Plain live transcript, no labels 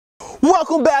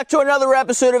Welcome back to another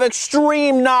episode of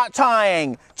Extreme Knot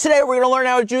Tying. Today we're going to learn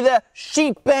how to do the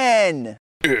sheep end.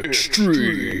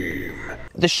 Extreme.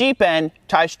 The sheep end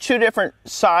ties two different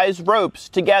size ropes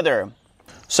together.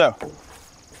 So,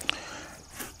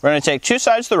 we're going to take two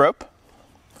sides of the rope,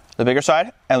 the bigger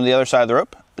side and the other side of the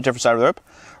rope, the different side of the rope.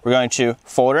 We're going to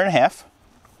fold it in half.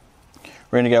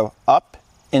 We're going to go up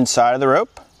inside of the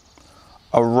rope,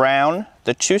 around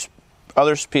the two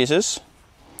other pieces,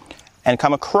 and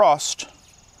come across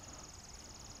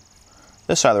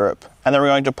this side of the rope. And then we're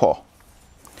going to pull.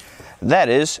 That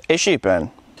is a sheep end.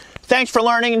 Thanks for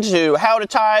learning how to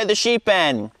tie the sheep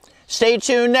end. Stay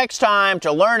tuned next time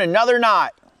to learn another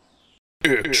knot.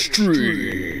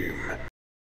 Extreme.